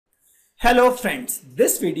Hello friends,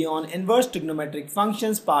 this video on inverse trigonometric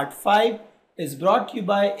functions part 5 is brought to you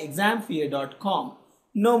by examfear.com.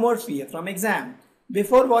 No more fear from exam.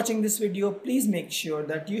 Before watching this video, please make sure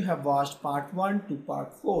that you have watched part 1 to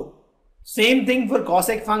part 4. Same thing for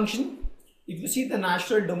cosec function. If you see the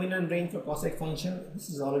natural domain and range for cosec function, this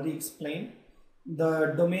is already explained.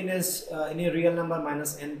 The domain is any real number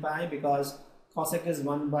minus n pi because cosec is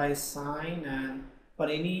 1 by sine, and for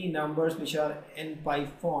any numbers which are n pi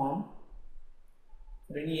form,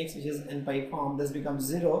 for any x which is n pi form, this becomes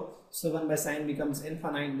 0. So 1 by sine becomes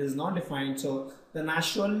infinite. This is not defined. So the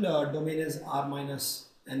natural domain is r minus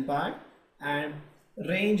n pi, and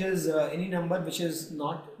range is any number which is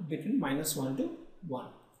not between minus 1 to 1.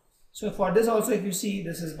 So for this also, if you see,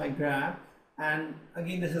 this is my graph, and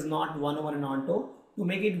again this is not 1 over and onto. To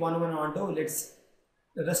make it 1 over and onto, let's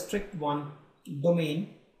restrict one domain.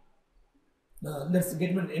 Let's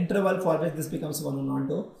get an interval for which this becomes 1 over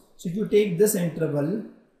onto. So if you take this interval,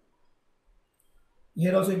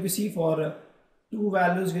 here also if you see, for two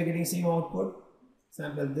values we are getting same output.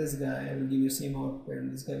 Example, this guy will give you same output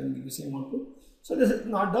and this guy will give you same output. So this is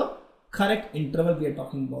not the correct interval we are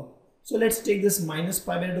talking about. So let's take this minus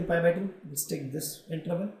pi by 2 pi by 2. Let's take this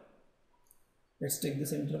interval. Let's take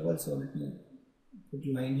this interval. So let me put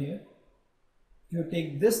a line here. If you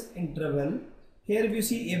take this interval, here if you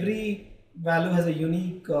see, every value has a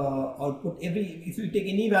unique output. If you take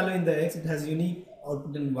any value in the x, it has unique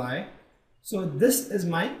output in y. So this is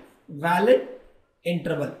my valid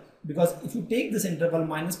interval, because if you take this interval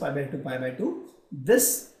minus pi by 2 pi by 2,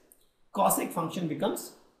 this cosec function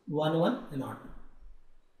becomes 1 over and onto.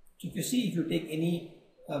 So if you see, if you take any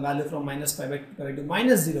value from minus pi by 2 pi by 2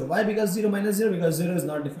 minus 0, why? Because 0 minus 0, because 0 is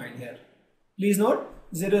not defined here. Please note,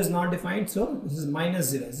 0 is not defined, so this is minus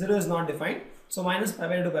 0. 0 is not defined, so minus pi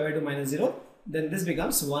by 2 pi by 2 minus 0, then this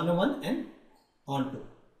becomes 1 over 1 and onto.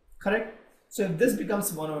 Correct? So if this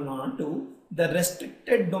becomes 1 over and onto, the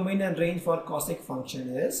restricted domain and range for cosec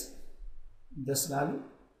function is this value.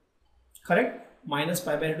 Correct? Minus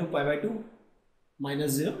pi by 2 pi by 2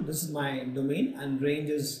 minus 0. This is my domain, and range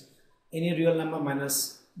is any real number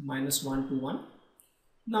minus 1 to 1.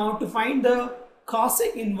 Now to find the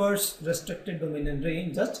cosec inverse restricted domain and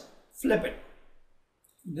range, just flip it.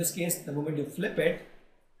 In this case, the moment you flip it,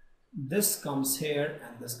 this comes here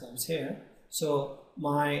and this comes here. So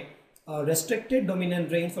my restricted domain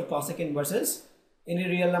and range for cosec inverse is any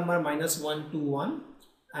real number minus 1 to 1,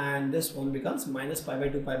 and this one becomes minus pi by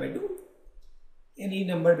 2 pi by 2, any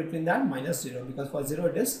number between that minus 0, because for 0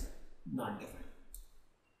 it is not defined.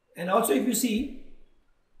 And also if you see,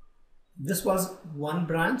 this was one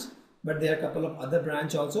branch, but there are a couple of other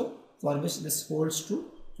branch also for which this holds true.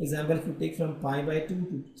 For example, if you take from pi by 2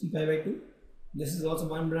 to 3 pi by 2, this is also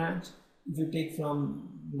one branch. If you take from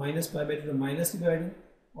minus pi by 2 to minus 3 pi by 2,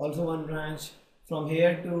 also one branch. From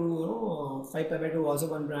here to 5 pi by 2, also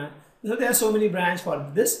one branch. So there are so many branches for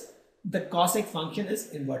this. The cosec function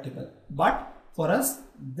is invertible. But for us,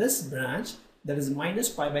 this branch, that is minus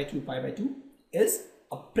pi by 2 pi by 2, is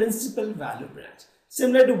a principal value branch.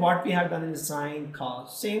 Similar to what we have done in sine,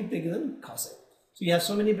 cos, same thing in cosec. So you have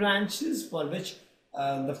so many branches for which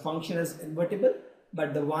the function is invertible,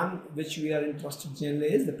 but the one which we are interested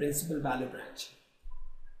generally is the principal value branch.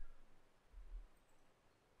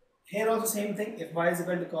 Here also same thing. If y is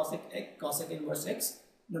equal to cosec x, cosec inverse x,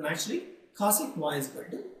 then actually cosec y is equal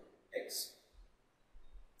to x.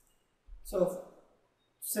 So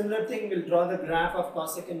similar thing, we'll draw the graph of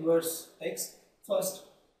cosec inverse x first.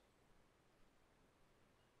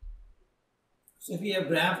 So if we have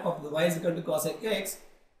graph of the y is equal to cosec x,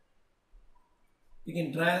 we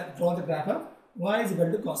can draw the graph of y is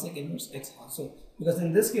equal to cosec inverse x also, because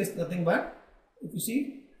in this case nothing but, if you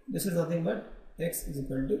see, this is nothing but x is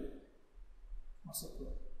equal to cosec y.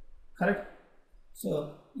 Correct?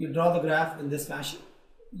 So you draw the graph in this fashion,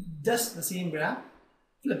 just the same graph,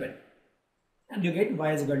 flip it, and you get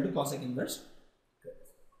y is equal to cosec inverse.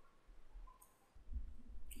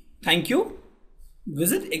 Thank you.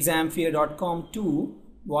 Visit examfear.com to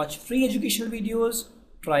watch free educational videos,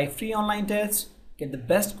 try free online tests, get the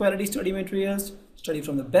best quality study materials, study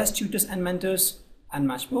from the best tutors and mentors, and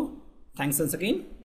much more. Thanks once again.